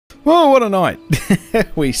Oh, what a night.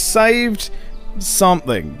 We saved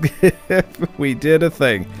something. We did a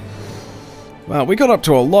thing. Wow, we got up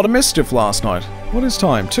to a lot of mischief last night. What is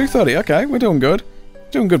time? 2:30. Okay, we're doing good.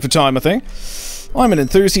 Doing good for time, I think. I'm an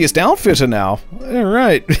enthusiast outfitter now.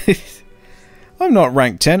 Alright. I'm not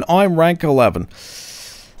rank 10, I'm rank 11.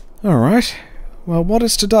 Alright. Well, what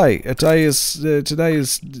is today? Today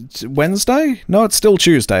is Wednesday? No, it's still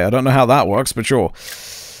Tuesday. I don't know how that works, but sure.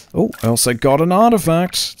 Oh, I also got an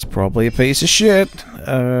artifact. It's probably a piece of shit.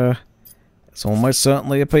 It's almost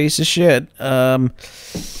certainly a piece of shit.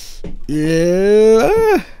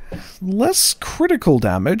 Yeah, less critical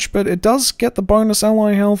damage, but it does get the bonus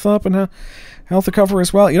ally health up and health recovery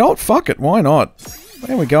as well. You know what? Fuck it. Why not?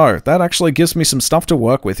 There we go. That actually gives me some stuff to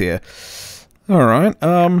work with here. Alright,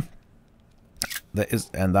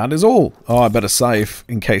 that is all. Oh, I better save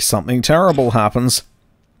in case something terrible happens.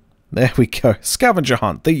 There we go. Scavenger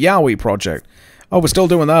hunt. The Yowie project. Oh, we're still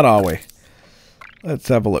doing that, are we? Let's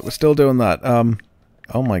have a look. We're still doing that.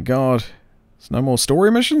 Oh my god. There's no more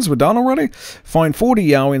story missions? We're done already? Find 40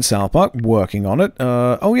 Yowie in South Park. Working on it.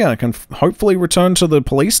 Oh yeah, I can hopefully return to the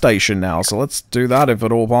police station now, so let's do that if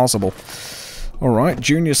at all possible. Alright,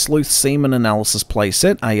 Junior Sleuth Semen Analysis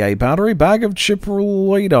playset, AA battery, bag of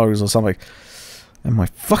Chiprulitos or something. And my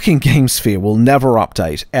fucking game sphere will never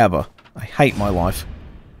update, ever. I hate my life.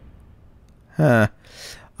 Huh.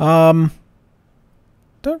 Don't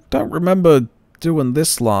remember doing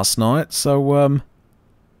this last night, so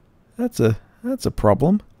that's a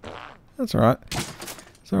problem. That's alright.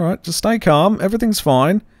 It's alright, just stay calm, everything's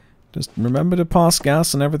fine. Just remember to pass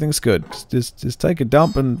gas and everything's good. Just take a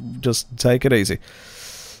dump and just take it easy.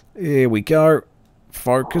 Here we go.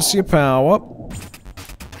 Focus your power.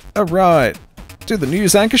 Alright. Do the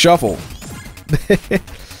news anchor shuffle.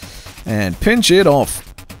 And pinch it off.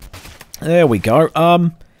 There we go.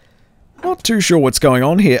 Not too sure what's going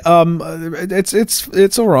on here. It's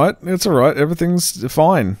alright. It's alright. Everything's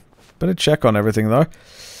fine. Better check on everything though.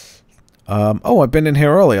 Oh, I've been in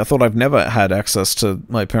here early. I thought I've never had access to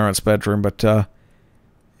my parents' bedroom, but,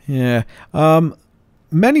 yeah.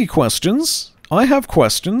 Many questions. I have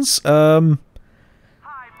questions. Hi, Billy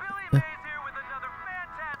Mays here with another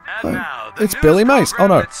fantastic... And now, it's Billy Mays. Oh,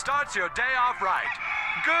 no. That starts your day off right.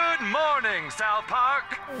 Good morning, South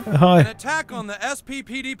Park. Hi. An attack on the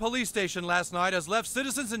SPPD police station last night has left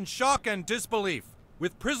citizens in shock and disbelief.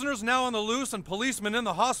 With prisoners now on the loose and policemen in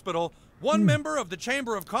the hospital, one member of the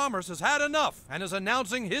Chamber of Commerce has had enough and is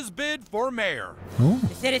announcing his bid for mayor.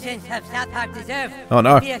 The citizens of South Park deserve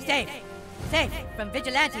to be safe from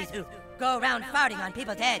vigilantes who go around farting on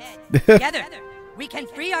people's heads. Together, we can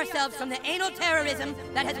free ourselves from the anal terrorism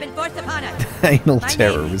that has been forced upon us. Anal My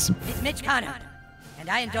terrorism. name is Mitch Connor, and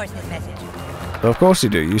I endorse this message. Of course you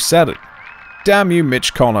do. You said it. Damn you,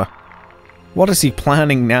 Mitch Connor. What is he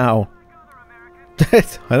planning now? I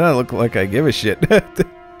don't look like I give a shit.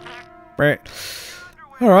 Right.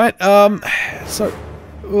 Alright, so...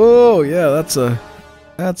 Oh, yeah,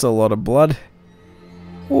 that's a lot of blood.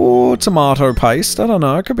 Or tomato paste. I don't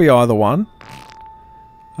know. It could be either one.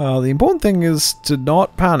 The important thing is to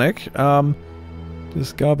not panic.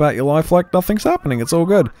 Just go about your life like nothing's happening. It's all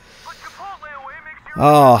good.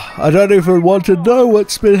 I don't even want to know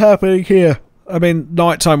what's been happening here. I mean,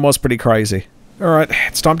 nighttime was pretty crazy. Alright,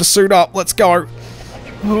 it's time to suit up. Let's go.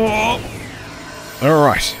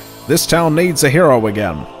 Alright. This town needs a hero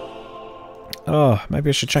again. Oh, maybe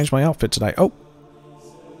I should change my outfit today. Oh.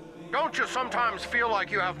 Don't you sometimes feel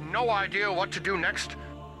like you have no idea what to do next?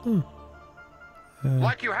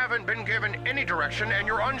 Like you haven't been given any direction and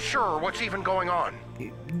you're unsure what's even going on?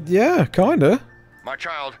 Yeah, kinda. My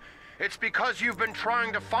child, it's because you've been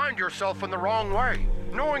trying to find yourself in the wrong way.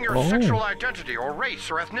 Knowing your sexual identity or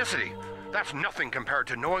race or ethnicity, that's nothing compared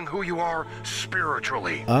to knowing who you are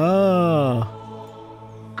spiritually. Ah.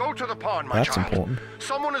 Go to the pond, my That's child. important.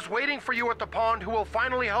 Someone is waiting for you at the pond who will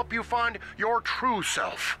finally help you find your true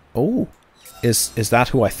self. Oh. Is that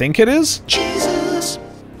who I think it is? Jesus.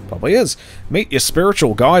 Probably is. Meet your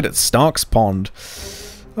spiritual guide at Stark's Pond.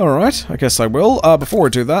 Alright, I guess I will. Before I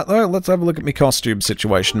do that, though, let's have a look at my costume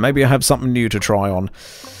situation. Maybe I have something new to try on.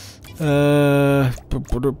 I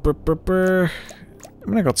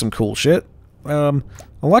mean, I got some cool shit. I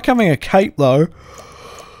like having a cape, though.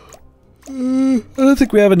 I don't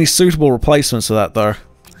think we have any suitable replacements for that, though.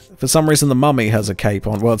 For some reason, the mummy has a cape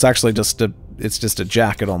on. Well, it's actually just a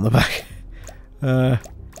jacket on the back.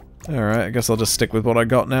 Alright, I guess I'll just stick with what I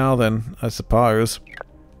got now, then, I suppose.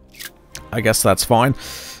 I guess that's fine.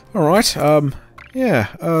 Alright,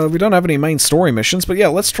 yeah, we don't have any main story missions, but yeah,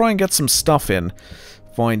 let's try and get some stuff in.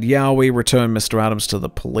 Find Yowie, return Mr. Adams to the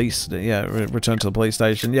police, yeah, return to the police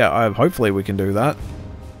station. Yeah, hopefully we can do that.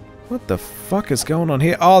 What the fuck is going on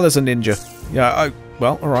here? Oh, there's a ninja. Yeah, oh,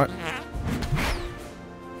 well, alright.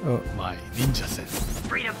 My ninja sense.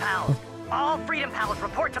 Freedom Pals. All Freedom Pals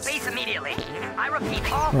report to base immediately. I repeat,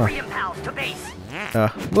 all Freedom Pals to base.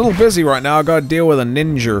 A little busy right now. I gotta deal with a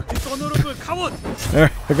ninja.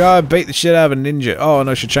 I gotta beat the shit out of a ninja. Oh, and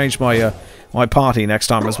I should change my my party next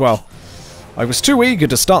time as well. I was too eager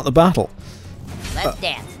to start the battle. Let's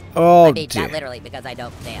dance. Oh, I mean, dear. not literally, because I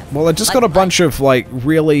don't dance. Well, I just got a bunch of, like,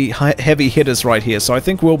 really heavy hitters right here, so I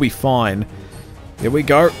think we'll be fine. Here we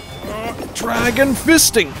go. Dragon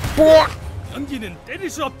fisting!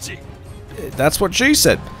 That's what she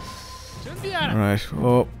said. Alright,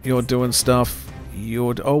 oh, you're doing stuff.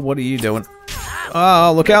 Oh, what are you doing?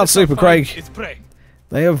 Ah, look out, Super Craig.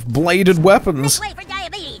 They have bladed weapons. Wait for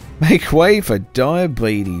diabetes. Make way for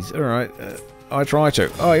diabetes. Alright, I try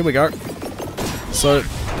to. Oh, here we go. So,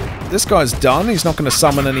 this guy's done. He's not going to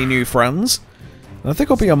summon any new friends. And I think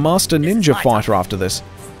I'll be a Master Ninja fighter after this.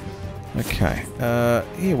 Okay,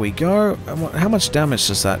 here we go. How much damage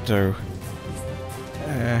does that do?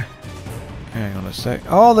 Hang on a sec.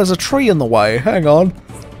 Oh, there's a tree in the way. Hang on.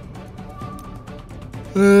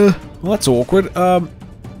 Well, that's awkward.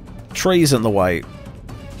 Trees in the way.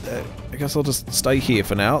 I guess I'll just stay here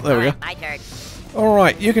for now. There we go. My turn.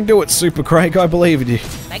 Alright, you can do it, Super Craig. I believe in you.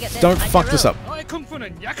 Don't fuck this up. Oh,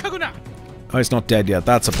 he's not dead yet.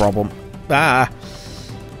 That's a problem. Ah!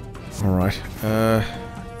 Alright.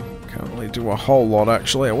 Can't really do a whole lot,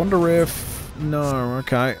 actually. I wonder if... No,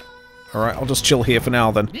 okay. Alright, I'll just chill here for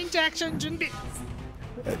now, then.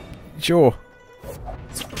 Sure.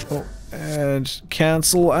 Oh, and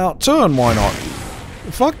cancel out turn, why not?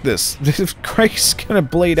 Fuck this. Craig's gonna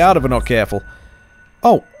bleed out if we're not careful.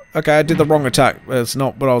 Oh, okay, I did the wrong attack. It's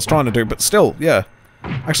not what I was trying to do, but still, yeah.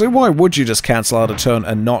 Actually, why would you just cancel out a turn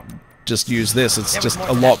and not just use this? It's just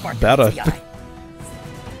a lot better. Here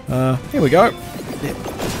we go.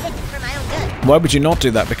 Why would you not do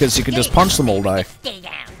that? Because you can just punch them all day.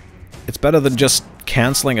 It's better than just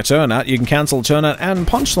cancelling a turn out. You can cancel a turn out and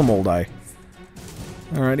punch them all day.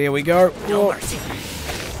 Alright, here we go.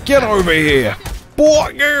 Get over here!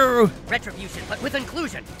 Boy, go! Retribution, but with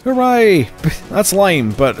inclusion. Hooray! That's lame,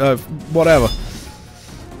 but whatever.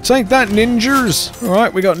 Take that, ninjas!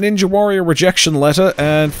 Alright, we got Ninja Warrior rejection letter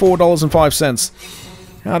and $4.05.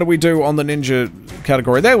 How do we do on the ninja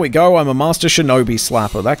category? There we go, I'm a Master Shinobi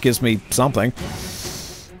Slapper. That gives me something.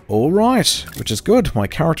 Alright, which is good. My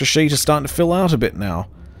character sheet is starting to fill out a bit now.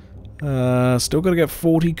 Still gotta get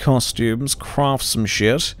 40 costumes, craft some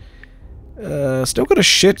shit. Still got a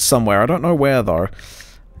shit somewhere, I don't know where though.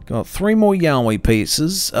 Got 3 more yaoi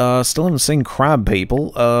pieces. Still haven't seen crab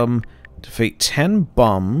people. Defeat 10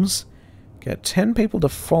 bums. Get 10 people to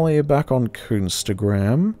follow you back on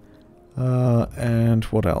Coonstagram. And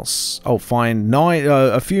what else? Oh, find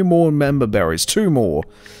a few more member berries. 2 more.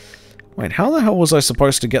 Wait, how the hell was I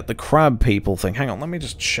supposed to get the crab people thing? Hang on, let me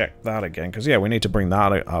just check that again, because yeah, we need to bring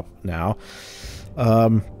that up now.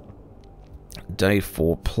 Day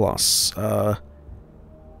 4 plus.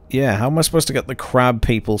 Yeah, how am I supposed to get the crab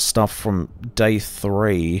people stuff from day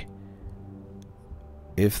 3?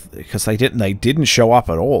 Because they didn't show up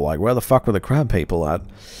at all. Like, where the fuck were the crab people at?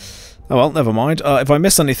 Oh well, never mind. If I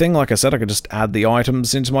miss anything, like I said, I could just add the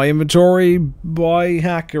items into my inventory by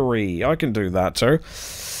hackery. I can do that too.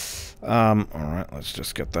 Alright, let's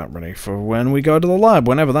just get that ready for when we go to the lab,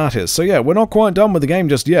 whenever that is. So yeah, we're not quite done with the game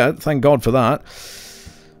just yet. Thank God for that.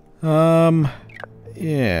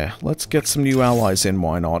 Yeah, let's get some new allies in,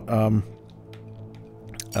 why not? Oh,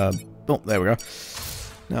 there we go.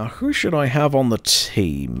 Now, who should I have on the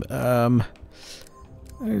team?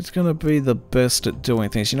 Who's gonna be the best at doing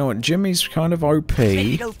things? You know what, Jimmy's kind of OP.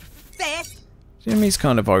 Jimmy's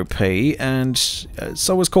kind of OP, and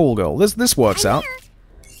so is Call Girl. This works out.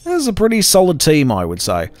 This is a pretty solid team, I would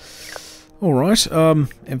say. Alright,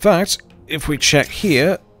 in fact, if we check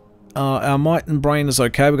here, our might and brain is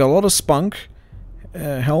okay. We've got a lot of spunk.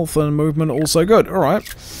 Health and movement also good.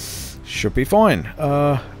 Alright. Should be fine.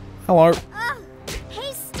 Hello.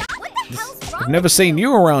 Hey, stop. What the hell's wrong? I've never seen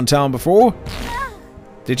you around town before.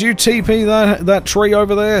 Did you TP that tree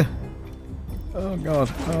over there? Oh god.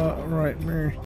 Right.